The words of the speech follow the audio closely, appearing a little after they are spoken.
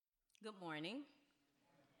Good morning.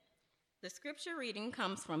 The scripture reading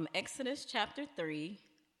comes from Exodus chapter 3,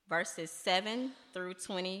 verses 7 through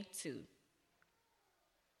 22.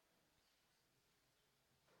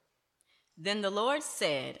 Then the Lord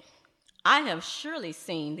said, I have surely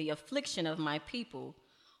seen the affliction of my people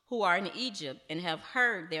who are in Egypt and have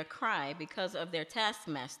heard their cry because of their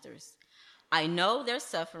taskmasters. I know their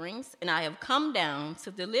sufferings, and I have come down to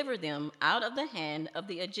deliver them out of the hand of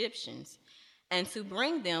the Egyptians, and to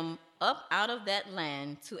bring them up out of that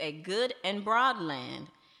land to a good and broad land,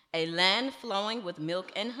 a land flowing with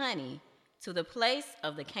milk and honey, to the place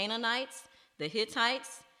of the Canaanites, the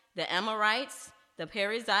Hittites, the Amorites, the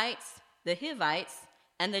Perizzites, the Hivites,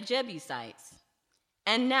 and the Jebusites.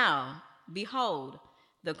 And now, behold,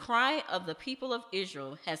 the cry of the people of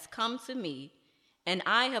Israel has come to me, and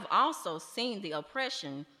I have also seen the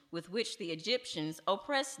oppression with which the Egyptians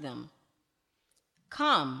oppress them.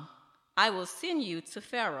 Come, I will send you to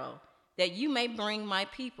Pharaoh, that you may bring my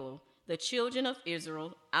people, the children of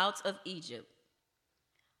Israel, out of Egypt.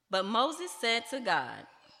 But Moses said to God,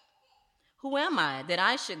 Who am I that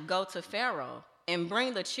I should go to Pharaoh and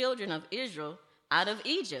bring the children of Israel out of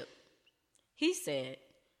Egypt? He said,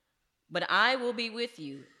 But I will be with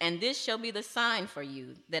you, and this shall be the sign for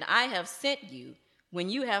you that I have sent you. When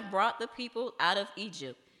you have brought the people out of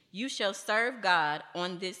Egypt, you shall serve God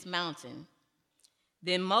on this mountain.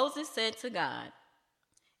 Then Moses said to God,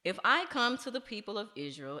 If I come to the people of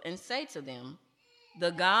Israel and say to them, The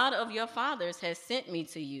God of your fathers has sent me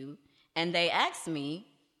to you, and they ask me,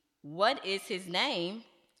 What is his name?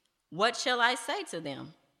 What shall I say to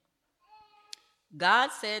them? God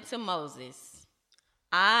said to Moses,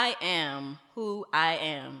 I am who I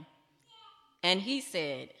am. And he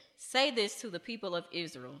said, Say this to the people of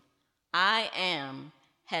Israel, I am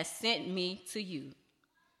has sent me to you.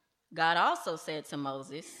 God also said to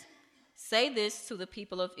Moses, Say this to the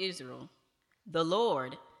people of Israel, The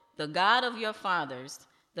Lord, the God of your fathers,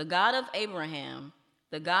 the God of Abraham,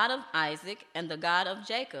 the God of Isaac, and the God of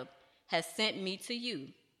Jacob, has sent me to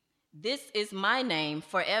you. This is my name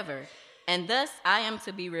forever, and thus I am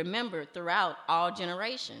to be remembered throughout all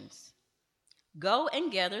generations. Go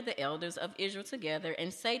and gather the elders of Israel together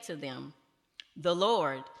and say to them, The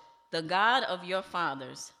Lord, the God of your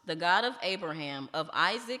fathers, the God of Abraham, of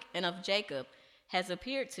Isaac, and of Jacob, has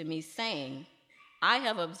appeared to me, saying, I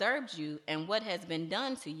have observed you and what has been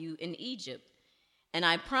done to you in Egypt, and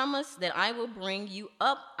I promise that I will bring you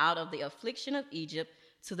up out of the affliction of Egypt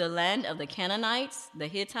to the land of the Canaanites, the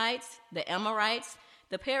Hittites, the Amorites,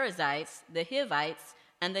 the Perizzites, the Hivites,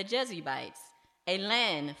 and the Jebusites, a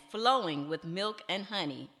land flowing with milk and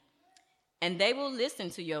honey. And they will listen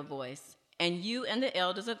to your voice, and you and the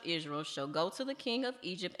elders of Israel shall go to the king of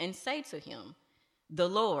Egypt and say to him, The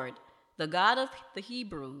Lord, the God of the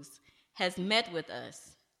Hebrews, has met with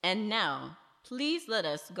us. And now, please let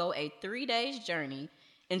us go a 3 days' journey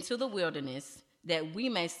into the wilderness, that we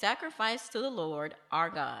may sacrifice to the Lord our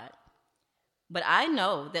God. But I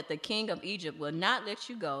know that the king of Egypt will not let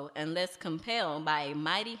you go unless compelled by a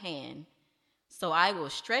mighty hand. So I will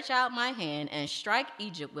stretch out my hand and strike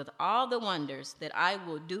Egypt with all the wonders that I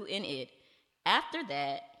will do in it. After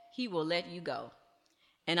that, he will let you go.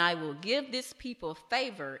 And I will give this people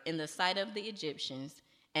favor in the sight of the Egyptians.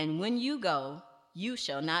 And when you go, you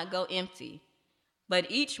shall not go empty.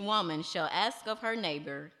 But each woman shall ask of her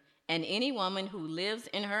neighbor, and any woman who lives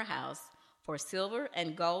in her house, for silver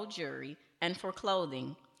and gold jewelry and for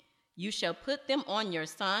clothing. You shall put them on your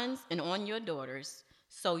sons and on your daughters,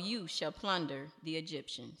 so you shall plunder the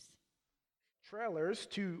Egyptians. Trailers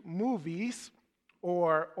to movies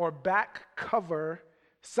or back cover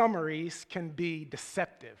summaries can be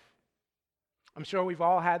deceptive. I'm sure we've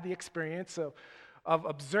all had the experience of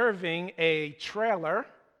observing a trailer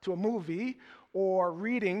to a movie or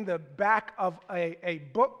reading the back of a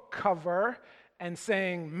book cover and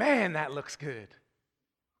saying, man, that looks good.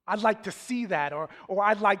 I'd like to see that, or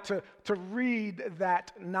I'd like to read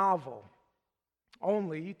that novel,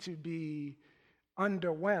 only to be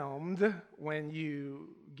underwhelmed when you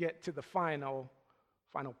get to the final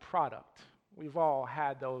product. We've all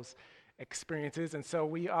had those experiences, and so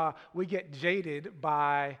we get jaded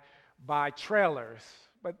by trailers.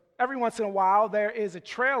 But every once in a while, there is a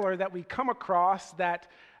trailer that we come across that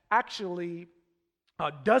actually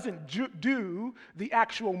doesn't do the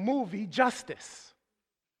actual movie justice.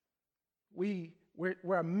 We're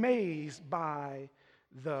amazed by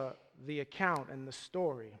the account and the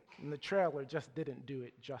story, and the trailer just didn't do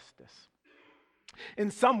it justice.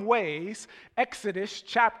 In some ways, Exodus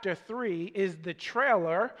chapter 3 is the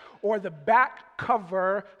trailer or the back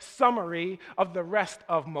cover summary of the rest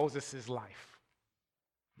of Moses' life.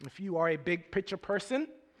 If you are a big picture person,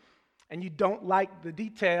 and you don't like the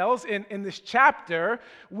details, in this chapter,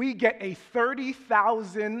 we get a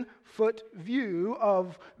 30,000-foot view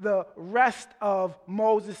of the rest of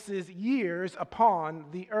Moses' years upon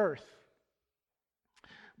the earth.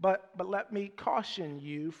 But let me caution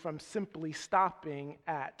you from simply stopping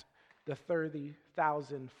at the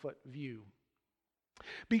 30,000-foot view.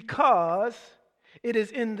 Because it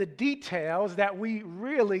is in the details that we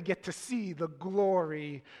really get to see the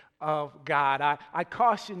glory of God. I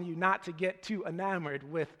caution you not to get too enamored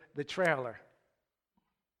with the trailer.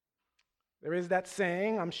 There is that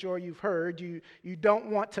saying, I'm sure you've heard, you don't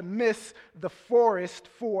want to miss the forest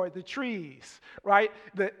for the trees, right?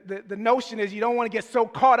 The notion is you don't want to get so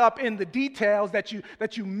caught up in the details that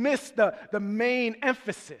you miss the main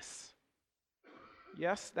emphasis.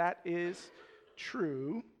 Yes, that is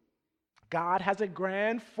true. God has a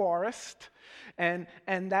grand forest, and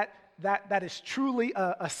that is truly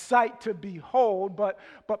a sight to behold, but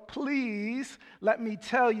please let me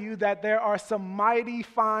tell you that there are some mighty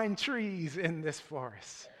fine trees in this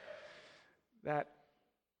forest that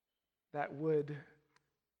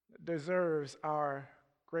deserves our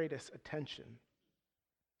greatest attention.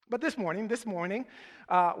 But this morning,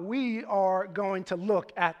 we are going to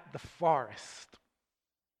look at the forest.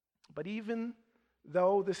 But even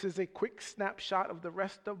though this is a quick snapshot of the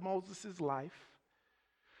rest of Moses' life,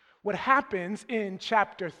 what happens in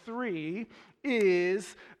chapter 3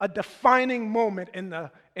 is a defining moment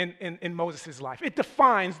in Moses' life. It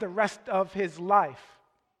defines the rest of his life.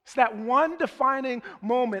 It's that one defining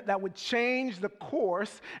moment that would change the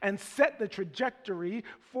course and set the trajectory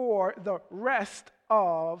for the rest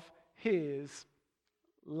of his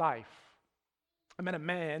life. I met a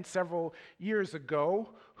man several years ago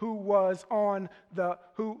who was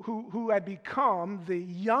who had become the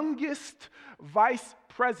youngest vice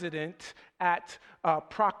president at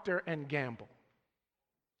Procter & Gamble.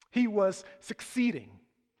 He was succeeding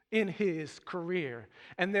in his career,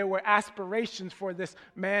 and there were aspirations for this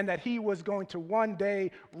man that he was going to one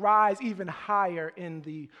day rise even higher in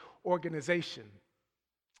the organization.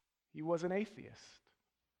 He was an atheist.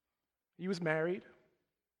 He was married,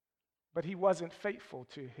 but he wasn't faithful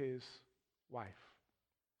to his wife.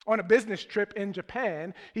 On a business trip in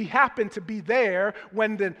Japan, he happened to be there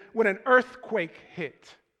when an earthquake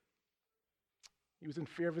hit. He was in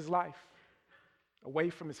fear of his life, away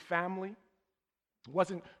from his family,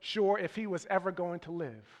 wasn't sure if he was ever going to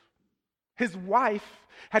live. His wife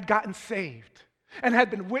had gotten saved and had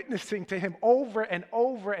been witnessing to him over and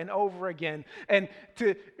over and over again, and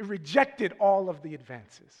rejected all of the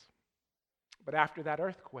advances. But after that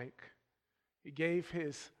earthquake, he gave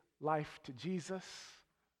his life to Jesus,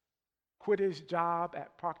 quit his job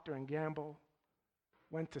at Procter & Gamble,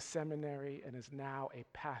 went to seminary, and is now a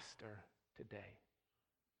pastor today.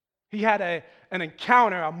 He had an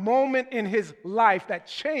encounter, a moment in his life that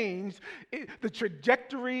changed the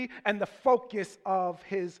trajectory and the focus of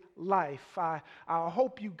his life. I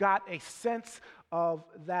hope you got a sense of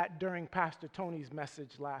that during Pastor Tony's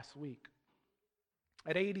message last week.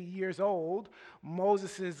 At 80 years old,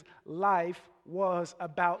 Moses' life was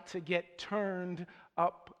about to get turned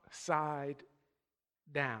upside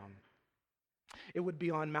down. It would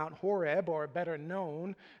be on Mount Horeb, or better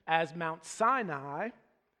known as Mount Sinai,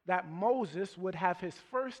 that Moses would have his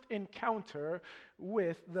first encounter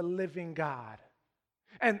with the living God.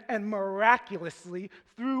 And miraculously,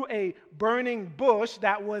 through a burning bush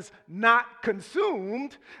that was not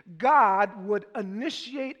consumed, God would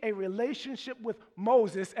initiate a relationship with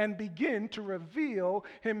Moses and begin to reveal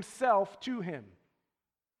himself to him.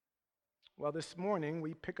 Well, this morning,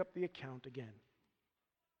 we pick up the account again.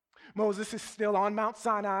 Moses is still on Mount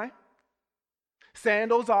Sinai,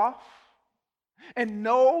 sandals off, and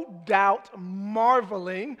no doubt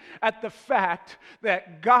marveling at the fact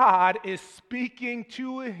that God is speaking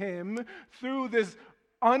to him through this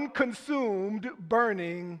unconsumed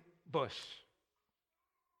burning bush.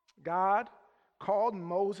 God called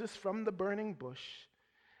Moses from the burning bush,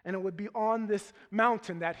 and it would be on this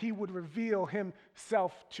mountain that he would reveal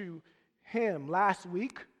himself to him. Last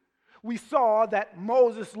week, we saw that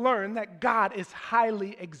Moses learned that God is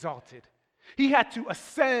highly exalted. He had to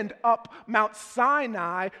ascend up Mount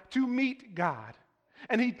Sinai to meet God.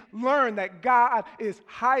 And he learned that God is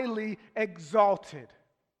highly exalted.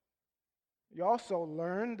 He also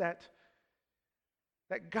learned that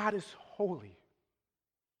God is holy,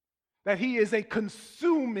 that he is a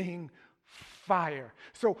consuming fire.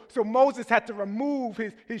 So Moses had to remove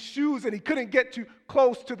his shoes, and he couldn't get too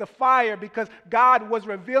close to the fire because God was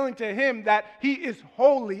revealing to him that he is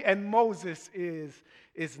holy and Moses is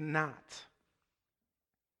not.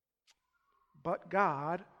 But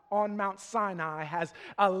God on Mount Sinai has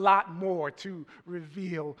a lot more to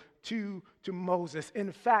reveal to Moses.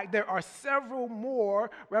 In fact, there are several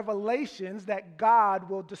more revelations that God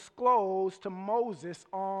will disclose to Moses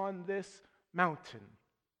on this mountain.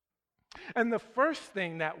 And the first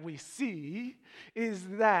thing that we see is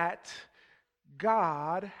that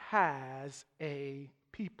God has a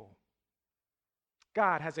people.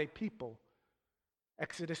 God has a people.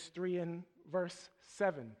 Exodus 3 and verse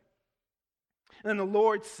 7. And the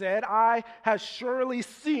Lord said, I have surely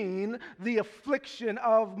seen the affliction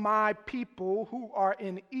of my people who are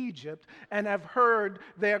in Egypt, and have heard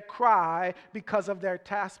their cry because of their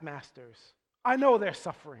taskmasters. I know their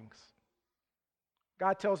sufferings.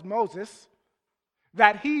 God tells Moses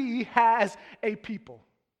that he has a people.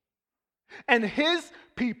 And his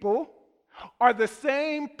people are the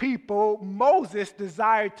same people Moses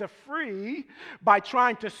desired to free by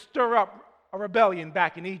trying to stir up a rebellion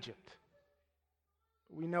back in Egypt.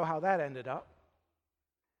 We know how that ended up.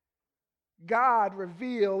 God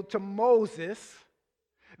revealed to Moses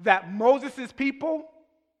that Moses' people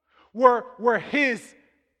were his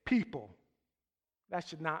people. That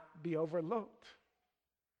should not be overlooked.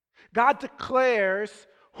 God declares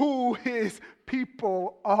who his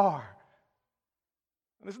people are.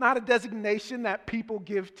 And it's not a designation that people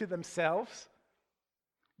give to themselves.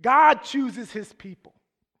 God chooses his people.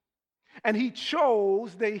 And he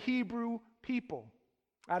chose the Hebrew people.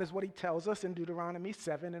 That is what he tells us in Deuteronomy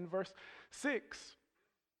 7 and verse 6.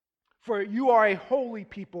 For you are a holy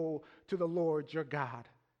people to the Lord your God.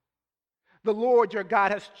 The Lord your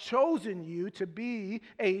God has chosen you to be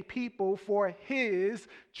a people for his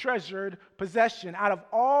treasured possession. Out of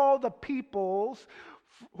all the peoples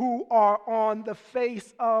who are on the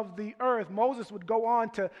face of the earth. Moses would go on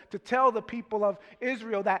to tell the people of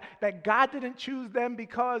Israel that God didn't choose them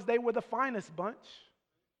because they were the finest bunch.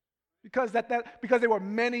 Because they were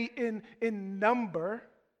many in number,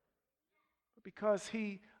 because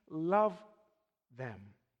he loved them.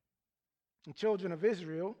 The children of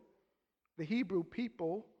Israel, the Hebrew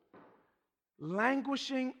people,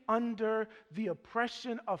 languishing under the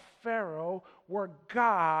oppression of Pharaoh, were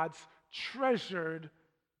God's treasured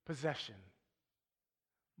possession.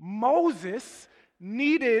 Moses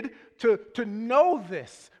needed to know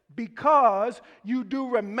this, because you do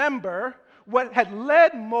remember what had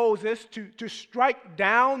led Moses to strike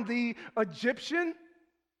down the Egyptian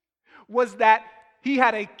was that he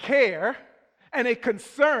had a care and a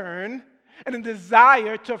concern and a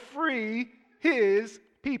desire to free his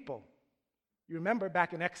people. You remember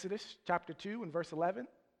back in Exodus chapter 2 and verse 11?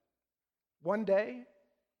 One day,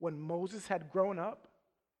 when Moses had grown up,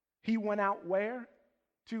 he went out where?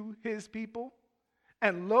 To his people,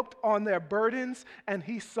 and looked on their burdens, and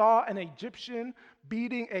he saw an Egyptian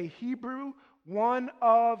beating a Hebrew, one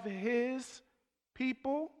of his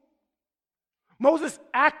people. Moses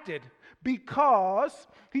acted because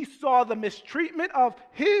he saw the mistreatment of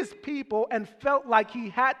his people and felt like he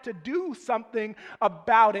had to do something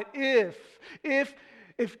about it.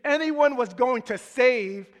 If anyone was going to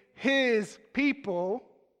save his people,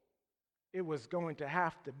 it was going to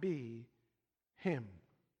have to be him.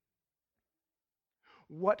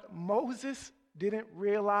 What Moses didn't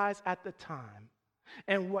realize at the time,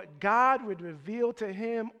 and what God would reveal to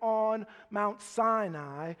him on Mount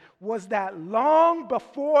Sinai, was that long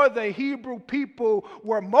before the Hebrew people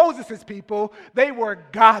were Moses' people, they were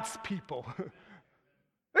God's people.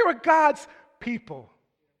 They were God's people.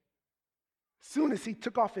 As soon as he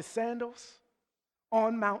took off his sandals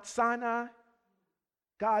on Mount Sinai,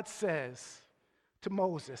 God says to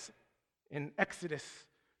Moses in Exodus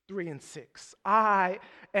 3 and 6, I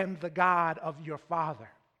am the God of your father,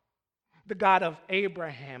 the God of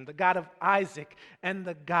Abraham, the God of Isaac, and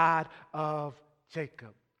the God of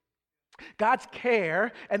Jacob. God's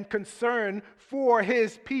care and concern for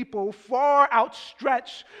his people far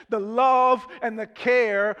outstretched the love and the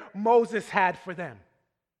care Moses had for them.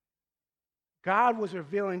 God was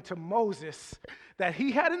revealing to Moses that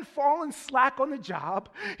he hadn't fallen slack on the job.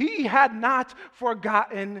 He had not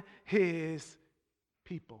forgotten his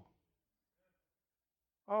people.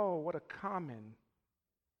 Oh, what a common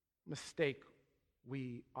mistake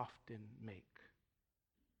we often make.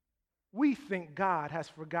 We think God has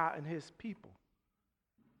forgotten his people,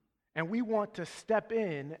 and we want to step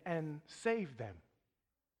in and save them,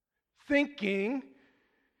 thinking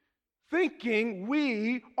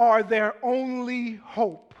we are their only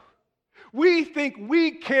hope. We think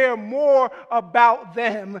we care more about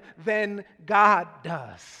them than God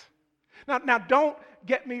does. Now, don't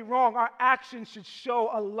get me wrong. Our actions should show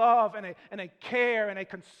a love and a care and a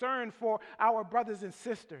concern for our brothers and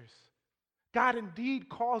sisters. God indeed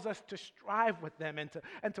calls us to strive with them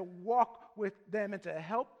and to walk with them and to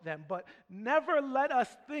help them, but never let us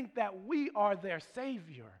think that we are their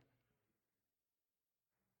Savior.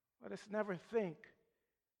 Let us never think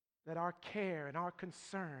that our care and our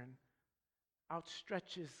concern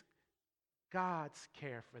outstretches God's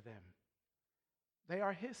care for them. They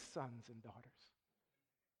are His sons and daughters,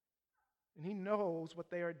 and He knows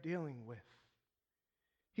what they are dealing with.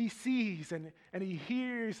 He sees and He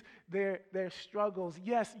hears their struggles.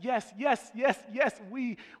 Yes,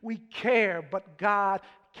 we care, but God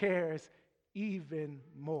cares even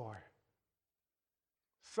more.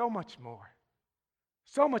 So much more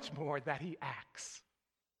that He acts.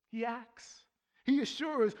 He acts. He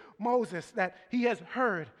assures Moses that He has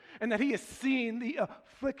heard and that He has seen the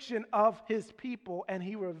affliction of His people, and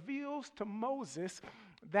He reveals to Moses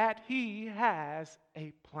that He has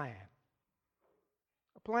a plan.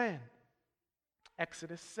 A plan.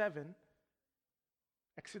 Exodus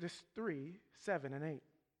 3, 7 and 8.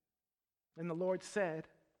 And the Lord said,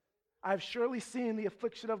 I have surely seen the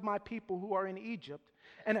affliction of my people who are in Egypt,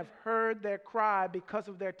 and have heard their cry because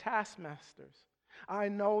of their taskmasters. I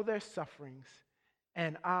know their sufferings,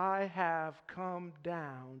 and I have come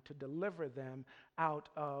down to deliver them out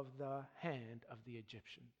of the hand of the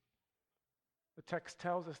Egyptians. The text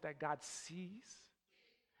tells us that God sees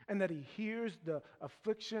and that He hears the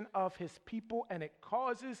affliction of His people, and it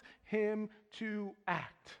causes Him to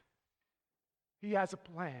act. He has a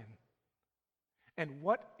plan. And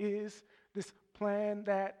what is this plan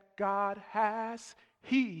that God has?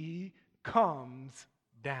 He comes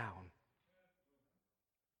down.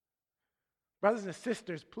 Brothers and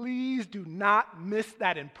sisters, please do not miss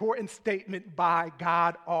that important statement by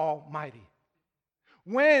God Almighty.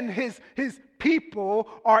 When His people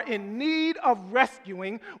are in need of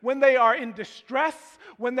rescuing, when they are in distress,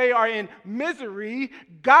 when they are in misery,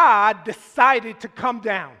 God decided to come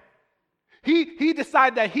down. He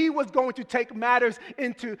decided that He was going to take matters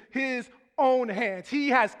into His own hands. He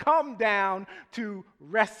has come down to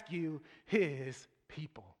rescue His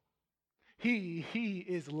people. He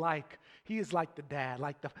is like the dad,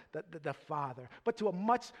 like the father, but to a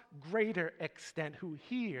much greater extent, who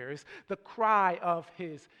hears the cry of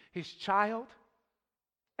his child,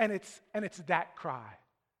 and it's that cry.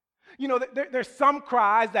 You know, there's some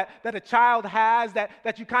cries that a child has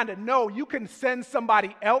that you kind of know. You can send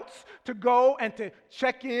somebody else to go and to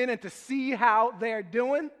check in and to see how they're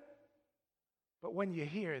doing. But when you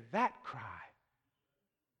hear that cry,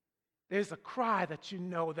 there's a cry that you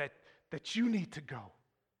know that you need to go.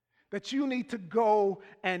 That you need to go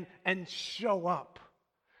and show up.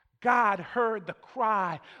 God heard the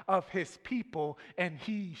cry of His people, and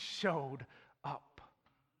He showed up.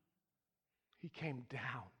 He came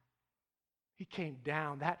down. He came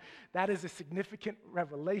down. That is a significant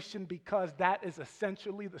revelation, because that is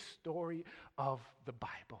essentially the story of the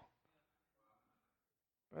Bible.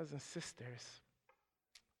 Brothers and sisters,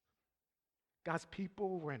 God's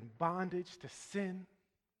people were in bondage to sin,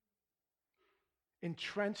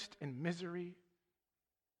 entrenched in misery.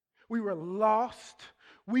 We were lost.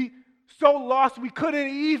 So lost we couldn't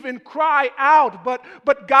even cry out, but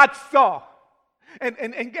God saw,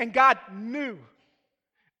 and God knew.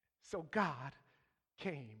 So God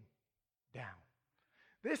came down.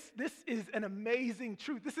 This is an amazing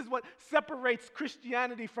truth. This is what separates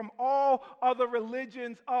Christianity from all other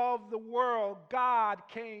religions of the world. God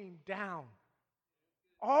came down.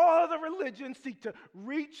 All other religions seek to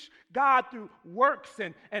reach God through works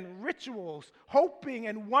and rituals, hoping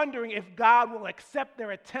and wondering if God will accept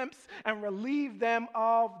their attempts and relieve them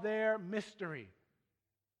of their mystery.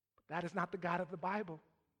 But that is not the God of the Bible.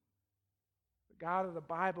 The God of the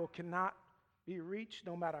Bible cannot be reached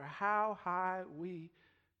no matter how high we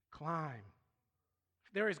climb.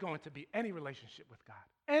 If there is going to be any relationship with God,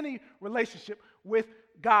 any relationship with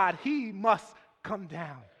God, He must come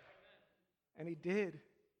down. And He did.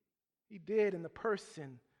 He did in the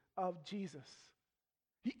person of Jesus.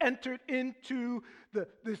 He entered into the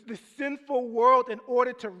sinful world in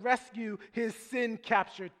order to rescue His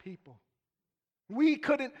sin-captured people. We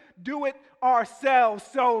couldn't do it ourselves,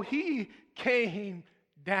 so He came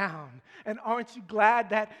down. And aren't you glad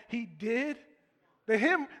that He did? The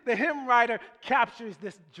hymn writer captures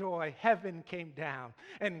this joy. Heaven came down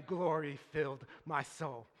and glory filled my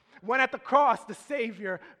soul. When at the cross the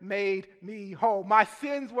Savior made me whole. My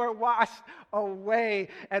sins were washed away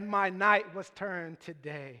and my night was turned to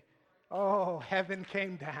day. Oh, heaven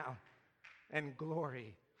came down and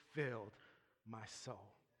glory filled my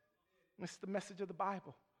soul. That's the message of the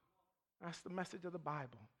Bible. That's the message of the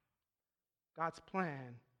Bible. God's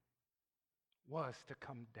plan was to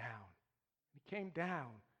come down. He came down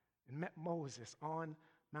and met Moses on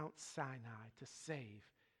Mount Sinai to save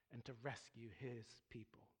and to rescue his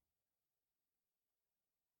people.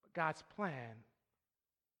 But God's plan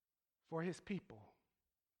for his people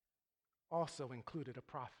also included a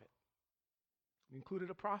prophet. It included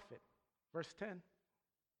a prophet. Verse 10.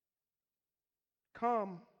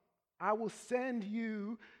 Come, I will send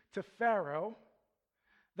you to Pharaoh,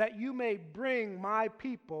 that you may bring my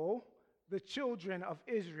people, the children of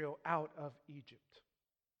Israel, out of Egypt.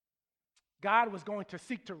 God was going to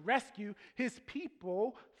seek to rescue his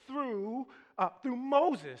people through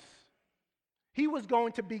Moses. He was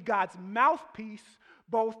going to be God's mouthpiece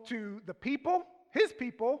both to the people, his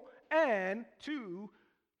people, and to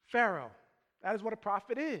Pharaoh. That is what a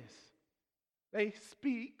prophet is. They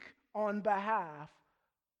speak on behalf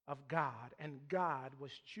of God, and God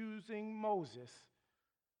was choosing Moses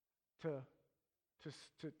to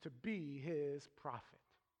be his prophet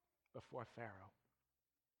before Pharaoh.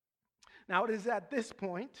 Now, it is at this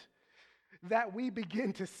point that we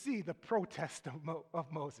begin to see the protest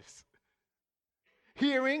of Moses.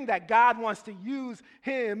 Hearing that God wants to use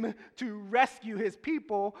him to rescue his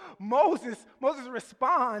people, Moses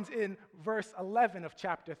responds in verse 11 of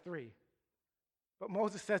chapter 3. But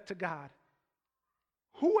Moses says to God,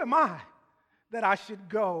 "Who am I that I should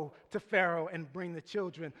go to Pharaoh and bring the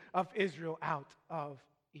children of Israel out of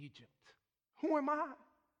Egypt? Who am I?"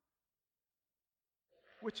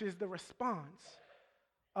 Which is the response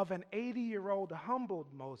of an 80-year-old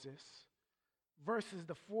humbled Moses versus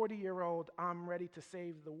the 40-year-old I'm ready to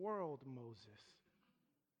save the world Moses.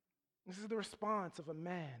 This is the response of a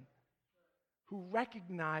man who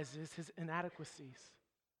recognizes his inadequacies.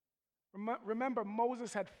 Remember,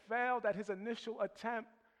 Moses had failed at his initial attempt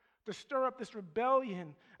to stir up this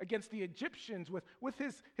rebellion against the Egyptians with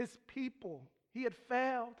his people. He had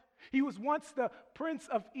failed. He was once the prince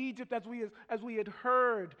of Egypt, as we had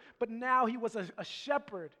heard, but now he was a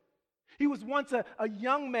shepherd. He was once a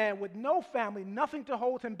young man with no family, nothing to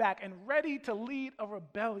hold him back, and ready to lead a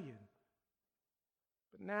rebellion.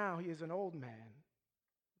 But now he is an old man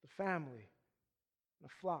with a family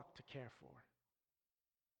and a flock to care for.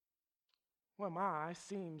 Who am I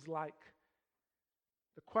seems like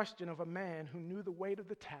the question of a man who knew the weight of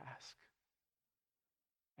the task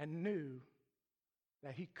and knew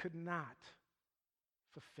that he could not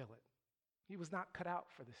fulfill it. He was not cut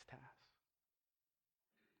out for this task.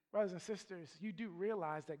 Brothers and sisters, you do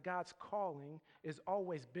realize that God's calling is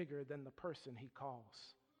always bigger than the person he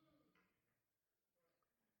calls.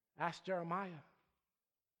 Ask Jeremiah,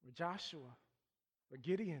 or Joshua, or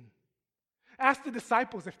Gideon. Ask the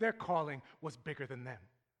disciples if their calling was bigger than them.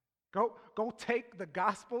 Go take the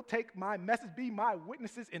gospel, take my message, be my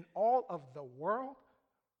witnesses in all of the world.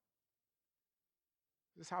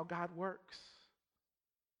 This is how God works.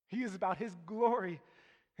 He is about his glory,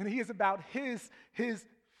 and he is about his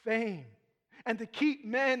fame. And to keep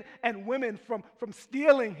men and women from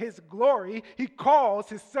stealing his glory, he calls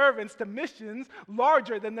his servants to missions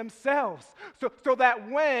larger than themselves. So that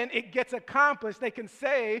when it gets accomplished, they can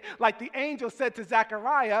say, like the angel said to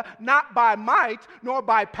Zechariah, "Not by might nor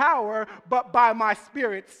by power, but by my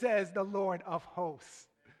spirit, says the Lord of hosts."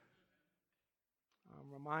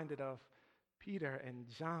 I'm reminded of Peter and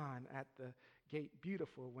John at the Gate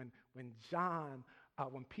Beautiful when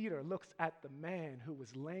Peter looks at the man who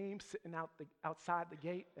was lame sitting outside the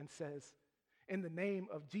gate and says, "In the name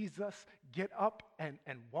of Jesus, get up and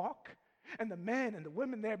walk." And the men and the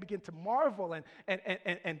women there begin to marvel, and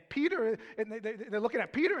Peter, and they're looking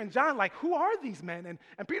at Peter and John like, "Who are these men?"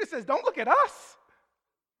 And Peter says, "Don't look at us.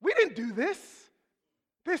 We didn't do this.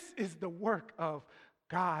 This is the work of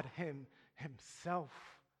God himself."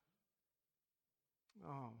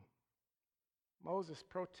 Oh, Moses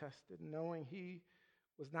protested, knowing he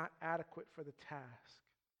was not adequate for the task.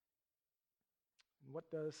 And what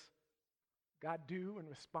does God do in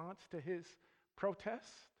response to his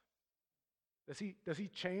protest? Does he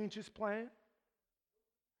change his plan?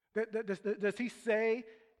 Does he say,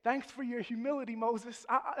 "Thanks for your humility, Moses.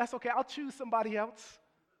 That's okay, I'll choose somebody else"?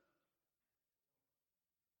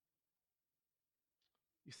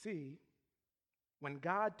 You see, when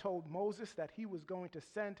God told Moses that he was going to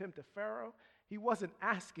send him to Pharaoh, he wasn't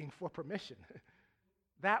asking for permission.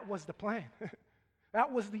 That was the plan.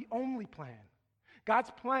 That was the only plan.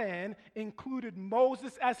 God's plan included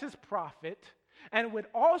Moses as his prophet and would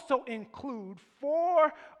also include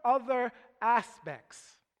 4 other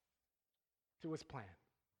aspects to his plan.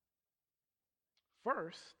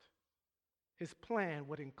 First, his plan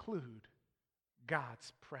would include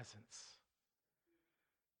God's presence.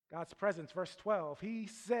 God's presence, verse 12, he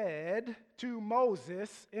said to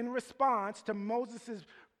Moses in response to Moses'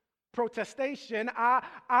 protestation,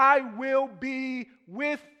 I will be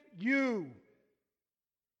with you.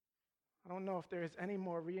 I don't know if there is any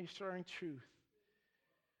more reassuring truth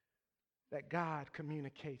that God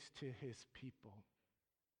communicates to his people.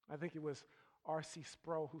 I think it was R.C.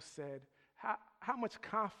 Sproul who said, how much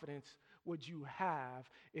confidence would you have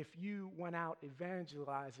if you went out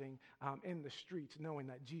evangelizing in the streets knowing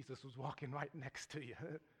that Jesus was walking right next to you?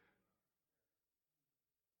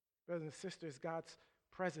 Brothers and sisters, God's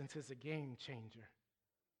presence is a game changer.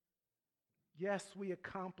 Yes, we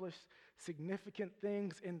accomplish significant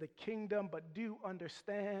things in the kingdom, but do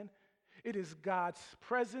understand it is God's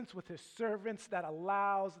presence with his servants that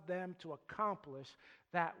allows them to accomplish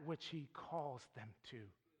that which he calls them to.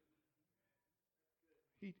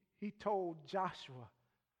 He told Joshua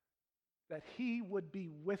that he would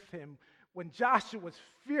be with him when Joshua was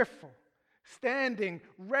fearful, standing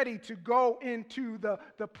ready to go into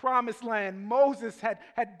the promised land. Moses had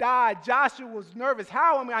died. Joshua was nervous.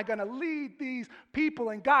 How am I going to lead these people?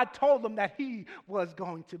 And God told him that he was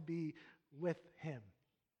going to be with him.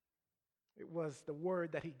 It was the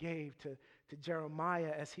word that he gave to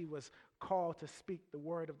Jeremiah as he was called to speak the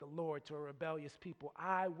word of the Lord to a rebellious people.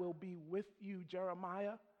 I will be with you,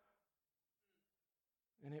 Jeremiah.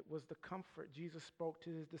 And it was the comfort Jesus spoke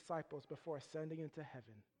to his disciples before ascending into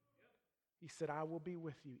heaven. He said, I will be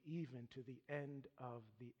with you even to the end of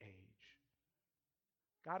the age.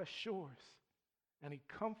 God assures and he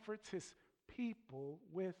comforts his people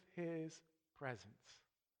with his presence.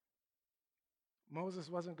 Moses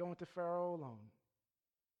wasn't going to Pharaoh alone.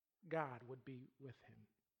 God would be with him.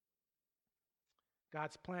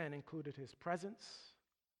 God's plan included his presence,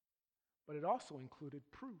 but it also included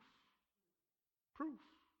proof. Proof.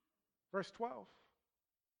 Verse 12.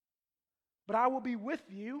 But I will be with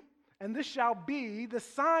you, and this shall be the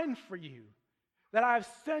sign for you that I have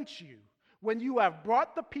sent you. When you have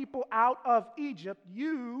brought the people out of Egypt,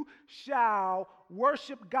 you shall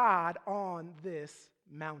worship God on this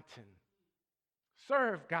mountain.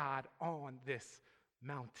 Serve God on this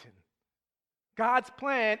mountain. God's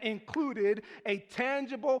plan included a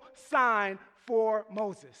tangible sign for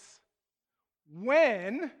Moses.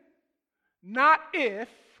 When, not if,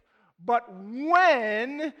 but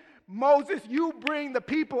when, Moses, you bring the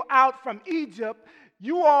people out from Egypt,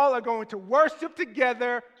 you all are going to worship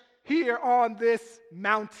together here on this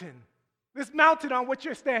mountain. This mountain on which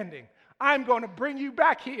you're standing. I'm going to bring you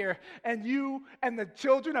back here, and you and the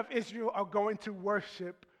children of Israel are going to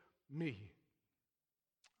worship me.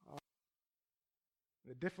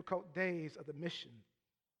 The difficult days of the mission,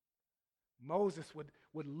 Moses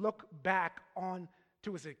would look back on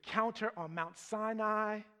to his encounter on Mount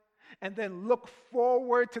Sinai and then look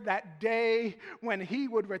forward to that day when he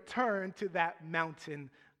would return to that mountain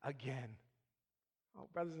again. Oh,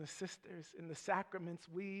 brothers and sisters, in the sacraments,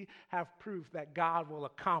 we have proof that God will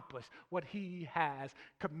accomplish what he has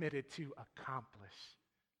committed to accomplish.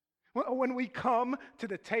 When we come to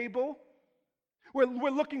the table, we're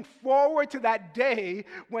looking forward to that day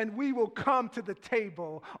when we will come to the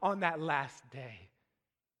table on that last day,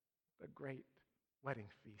 the great wedding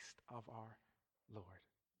feast of our Lord.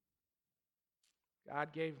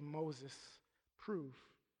 God gave Moses proof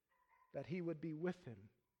that he would be with him.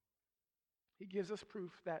 He gives us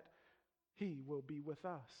proof that he will be with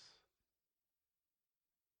us.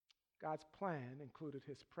 God's plan included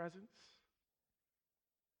his presence,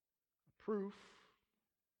 a proof,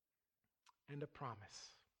 and a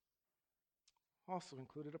promise. Also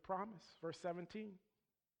included a promise. Verse 17.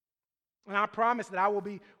 And I promise that I will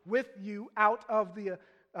be with you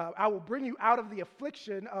I will bring you out of the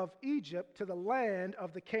affliction of Egypt to the land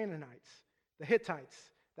of the Canaanites, the Hittites,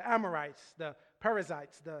 the Amorites, the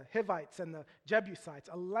Perizzites, the Hivites, and the Jebusites,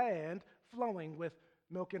 a land flowing with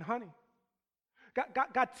milk and honey.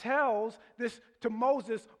 God tells this to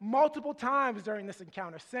Moses multiple times during this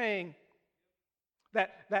encounter, saying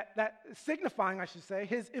that signifying, I should say,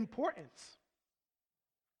 his importance.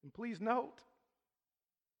 And please note,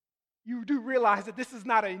 you do realize that this is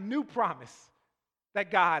not a new promise that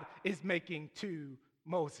God is making to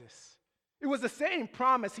Moses. It was the same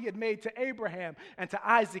promise he had made to Abraham and to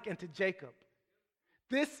Isaac and to Jacob.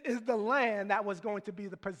 This is the land that was going to be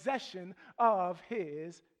the possession of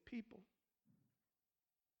his people.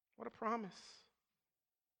 What a promise.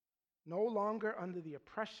 No longer under the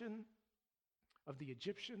oppression of the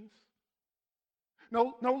Egyptians.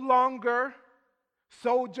 No longer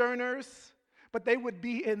sojourners, but they would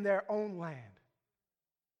be in their own land.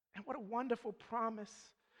 And what a wonderful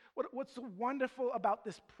promise. What's so wonderful about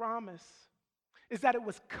this promise is that it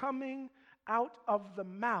was coming out of the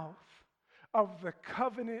mouth of the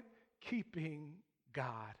covenant-keeping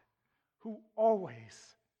God who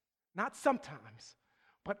always Not sometimes,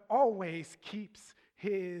 but always keeps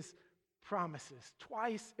his promises.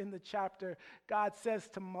 Twice in the chapter, God says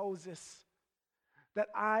to Moses that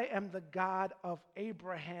I am the God of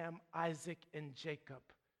Abraham, Isaac, and Jacob.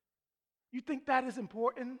 You think that is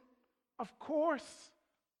important? Of course.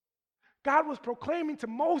 God was proclaiming to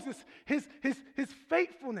Moses his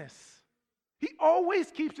faithfulness. He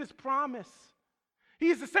always keeps his promise. He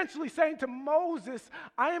is essentially saying to Moses,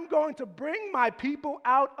 I am going to bring my people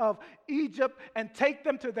out of Egypt and take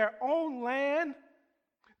them to their own land,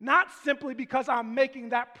 not simply because I'm making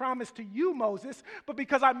that promise to you, Moses, but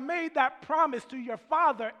because I made that promise to your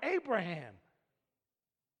father, Abraham.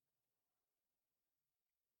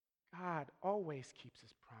 God always keeps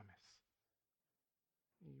his promise.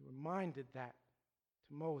 He reminded that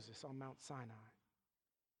to Moses on Mount Sinai.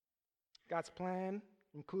 God's plan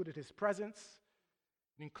included his presence.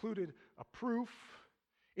 It included a proof.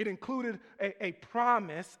 It included a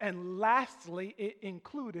promise. And lastly, it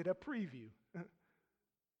included a preview.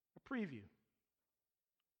 A preview.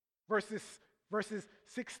 Verses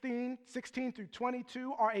 16 through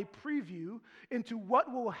 22 are a preview into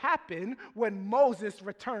what will happen when Moses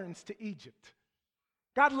returns to Egypt.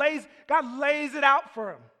 God lays it out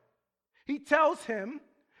for him. He tells him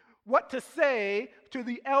what to say to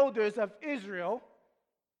the elders of Israel.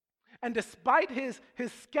 And despite his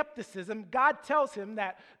skepticism, God tells him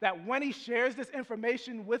that when he shares this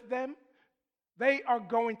information with them, they are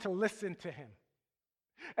going to listen to him.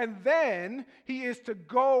 And then he is to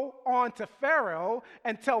go on to Pharaoh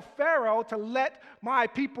and tell Pharaoh to let my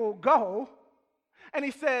people go. And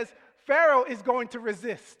he says Pharaoh is going to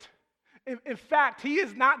resist. In fact, he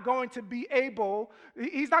is not going to be able,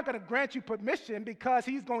 he's not going to grant you permission because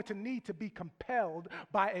he's going to need to be compelled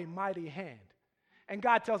by a mighty hand. And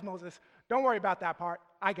God tells Moses, don't worry about that part.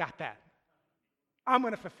 I got that. I'm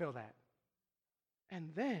going to fulfill that.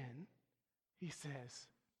 And then he says,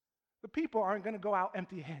 the people aren't going to go out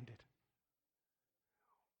empty-handed.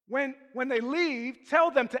 When they leave,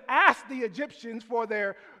 tell them to ask the Egyptians for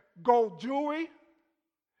their gold jewelry,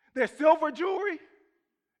 their silver jewelry.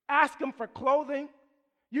 Ask them for clothing.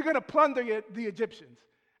 You're going to plunder the Egyptians.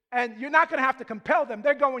 And you're not going to have to compel them.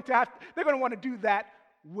 They're going to want to do that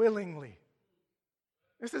willingly.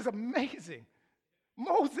 This is amazing.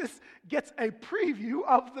 Moses gets a preview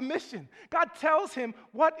of the mission. God tells him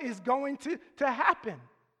what is going to happen.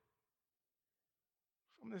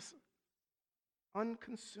 From this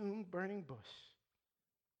unconsumed burning bush,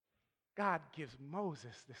 God gives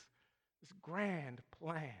Moses this grand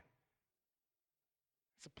plan.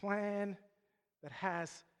 It's a plan that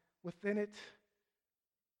has within it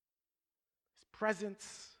his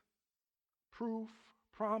presence, proof,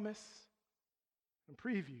 promise, and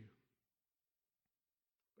preview.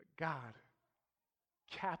 But God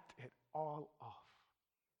capped it all off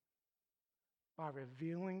by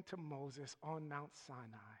revealing to Moses on Mount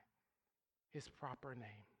Sinai his proper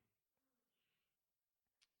name.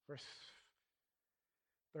 Verse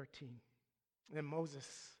 13. Then Moses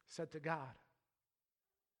said to God,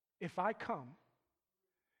 if I come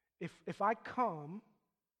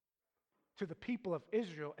to the people of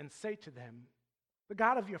Israel and say to them, the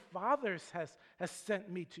God of your fathers has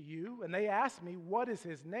sent me to you, and they ask me, what is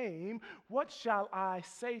his name? What shall I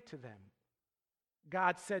say to them?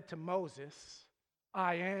 God said to Moses,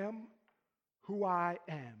 I am who I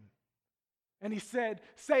am. And he said,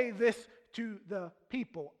 say this to the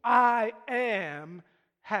people, I am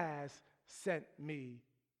has sent me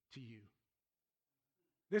to you.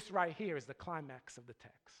 This right here is the climax of the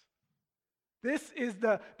text. This is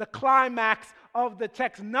the climax of the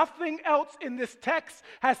text. Nothing else in this text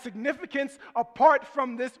has significance apart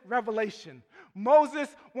from this revelation. Moses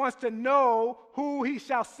wants to know who he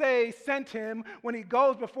shall say sent him when he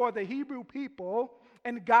goes before the Hebrew people,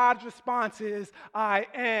 and God's response is, I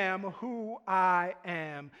am who I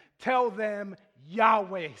am. Tell them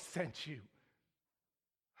Yahweh sent you.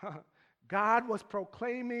 God was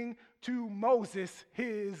proclaiming to Moses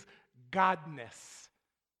his godness.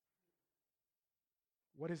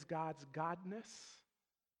 What is God's godness?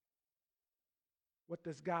 What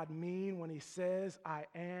does God mean when he says, I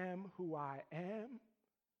am who I am?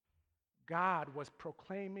 God was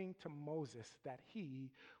proclaiming to Moses that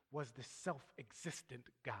he was the self-existent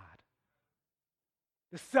God.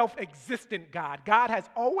 The self-existent God. God has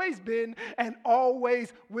always been and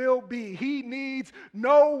always will be. He needs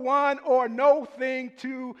no one or no thing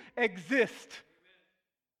to exist.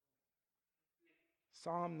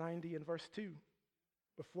 Psalm 90 and verse 2.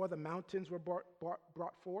 Before the mountains were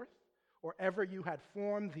brought forth, or ever you had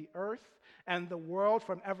formed the earth and the world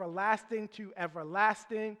from everlasting to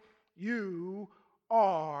everlasting, you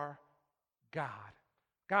are God.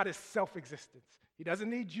 God is self-existence. He doesn't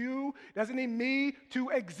need you, doesn't need me to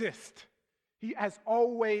exist. He has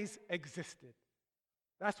always existed.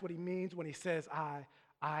 That's what he means when he says, I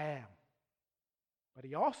am. But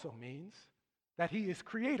he also means that he is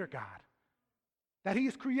creator God. That he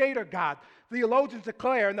is creator God. Theologians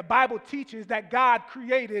declare, and the Bible teaches, that God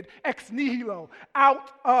created ex nihilo, out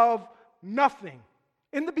of nothing.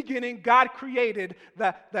 In the beginning, God created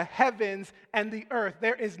the heavens and the earth.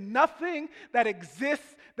 There is nothing that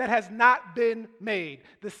exists that has not been made.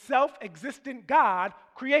 The self-existent God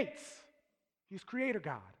creates. He's creator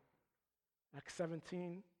God. Acts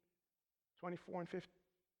 17, 24 and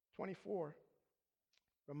 24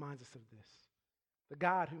 reminds us of this. The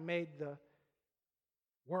God who made the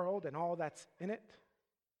world and all that's in it,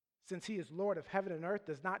 since he is Lord of heaven and earth,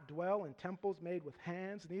 does not dwell in temples made with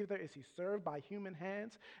hands, neither is he served by human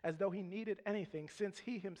hands as though he needed anything, since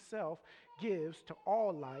he himself gives to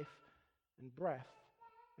all life and breath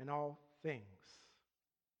and all things.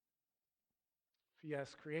 If he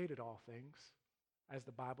has created all things, as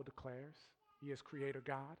the Bible declares, he is creator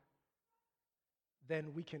God,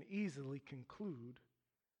 then we can easily conclude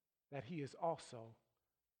that he is also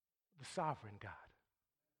the sovereign God.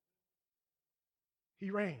 He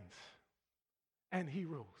reigns and he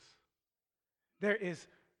rules. There is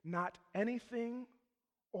not anything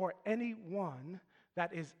or anyone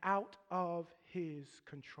that is out of his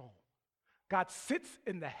control. God sits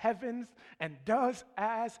in the heavens and does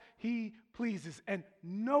as he pleases, and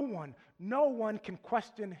no one can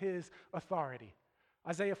question his authority.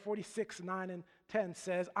 Isaiah 46, 9 and 10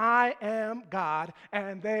 says, I am God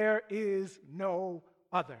and there is no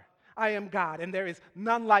other. I am God and there is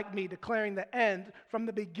none like me, declaring the end from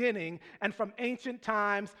the beginning and from ancient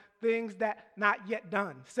times things that not yet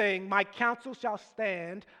done, saying, my counsel shall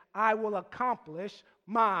stand, I will accomplish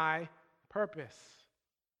my purpose.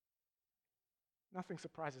 Nothing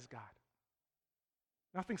surprises God.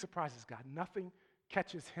 Nothing surprises God. Nothing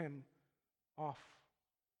catches him off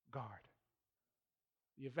guard.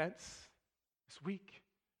 The events this week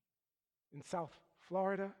in South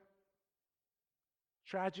Florida,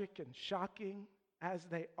 tragic and shocking as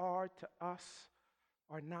they are to us,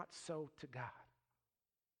 are not so to God.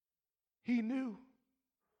 He knew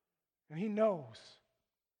and he knows,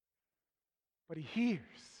 but he hears.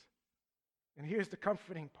 And here's the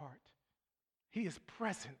comforting part. He is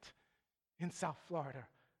present in South Florida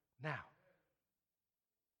now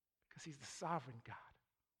because he's the sovereign God.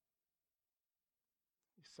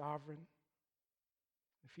 He's sovereign.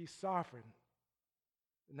 If he's sovereign,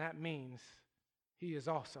 then that means he is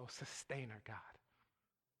also sustainer God.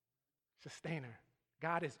 Sustainer.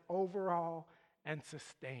 God is over all and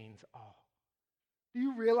sustains all. Do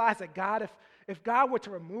you realize that God, if God were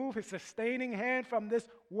to remove his sustaining hand from this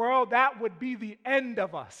world, that would be the end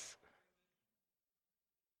of us?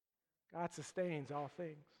 God sustains all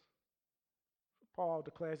things. Paul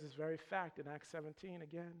declares this very fact in Acts 17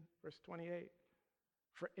 again, verse 28.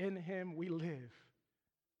 For in him we live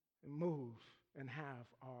and move and have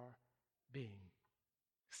our being.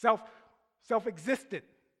 Self-existent,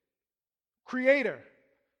 creator,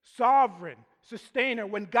 sovereign, sustainer.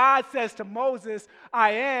 When God says to Moses,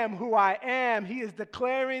 I am who I am, he is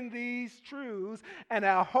declaring these truths and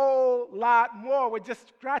a whole lot more. We're just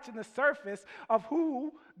scratching the surface of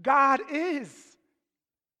who God is.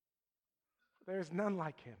 There's none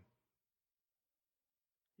like him.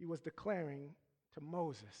 He was declaring to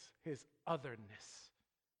Moses his otherness.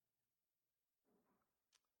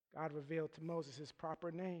 God revealed to Moses his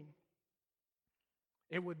proper name.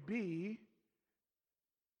 It would be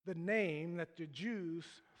the name that the Jews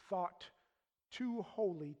thought too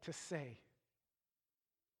holy to say,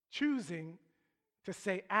 choosing to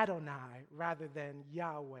say Adonai rather than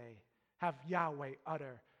Yahweh, have Yahweh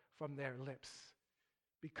utter from their lips,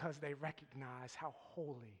 because they recognize how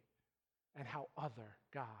holy and how other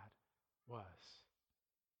God was.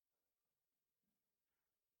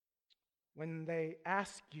 When they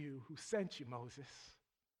ask you who sent you, Moses,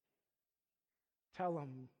 tell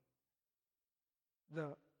them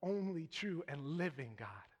the only true and living God,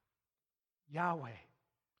 Yahweh.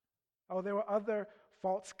 Oh, there were other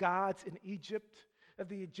false gods in Egypt that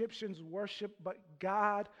the Egyptians worshiped, but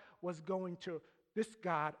this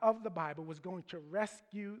God of the Bible was going to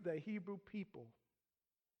rescue the Hebrew people.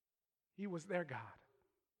 He was their God,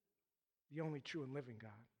 the only true and living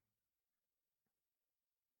God.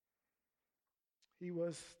 He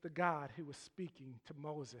was the God who was speaking to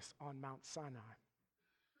Moses on Mount Sinai.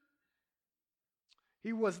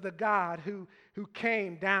 He was the God who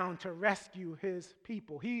came down to rescue his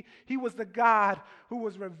people. He was the God who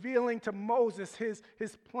was revealing to Moses his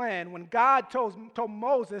plan. When God told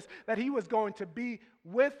Moses that he was going to be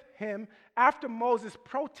with him, after Moses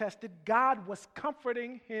protested, God was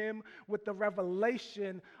comforting him with the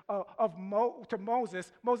revelation to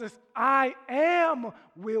Moses. Moses, I am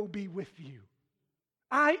will be with you.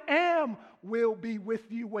 I am will be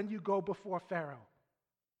with you when you go before Pharaoh.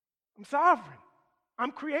 I'm sovereign.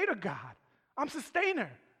 I'm creator God. I'm sustainer.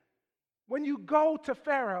 When you go to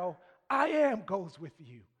Pharaoh, I am goes with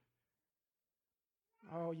you.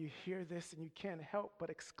 Oh, you hear this and you can't help but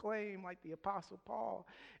exclaim like the Apostle Paul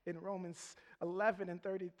in Romans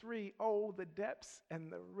 11:33, oh, the depths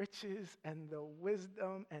and the riches and the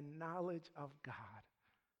wisdom and knowledge of God.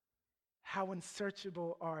 How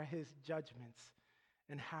unsearchable are his judgments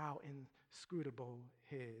and how inscrutable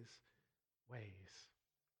his ways.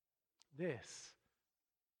 This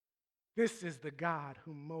is the God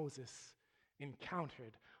whom Moses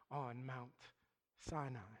encountered on Mount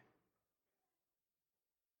Sinai.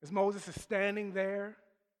 As Moses is standing there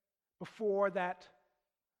before that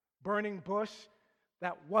burning bush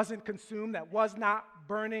that wasn't consumed, that was not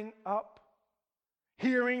burning up,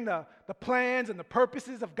 hearing the plans and the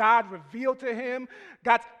purposes of God revealed to him,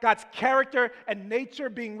 God's character and nature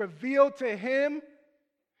being revealed to him,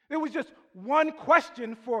 there was just one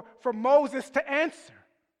question for Moses to answer.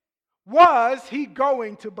 Was he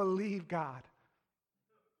going to believe God?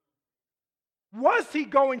 Was he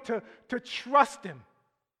going to trust him?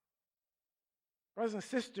 Brothers and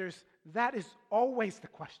sisters, that is always the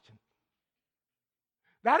question.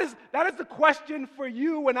 That is the question for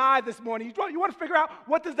you and I this morning. You want to figure out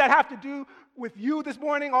what does that have to do with you this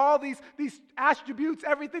morning? All these attributes,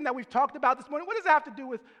 everything that we've talked about this morning, what does it have to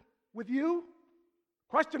do with you?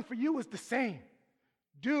 Question for you is the same.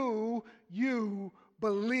 Do you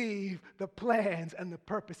believe the plans and the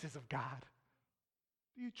purposes of God?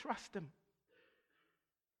 Do you trust him?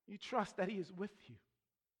 Do you trust that he is with you?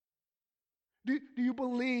 Do you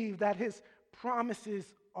believe that his promises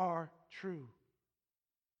are true?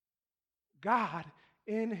 God,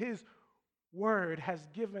 in his word, has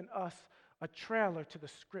given us a trailer to the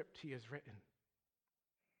script he has written.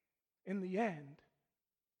 In the end,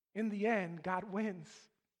 God wins.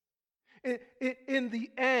 In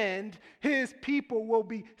the end, his people will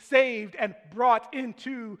be saved and brought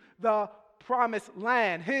into the promised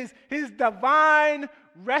land. His divine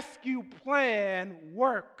rescue plan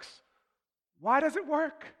works. Why does it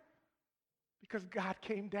work? Because God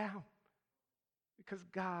came down. Because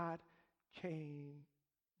God came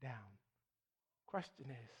down.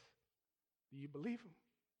 Question is, do you believe him?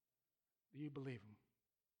 Do you believe him?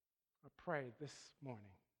 I pray this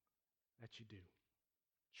morning that you do.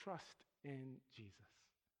 Trust in Jesus.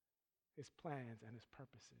 His plans and his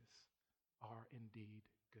purposes are indeed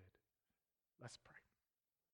good. Let's pray.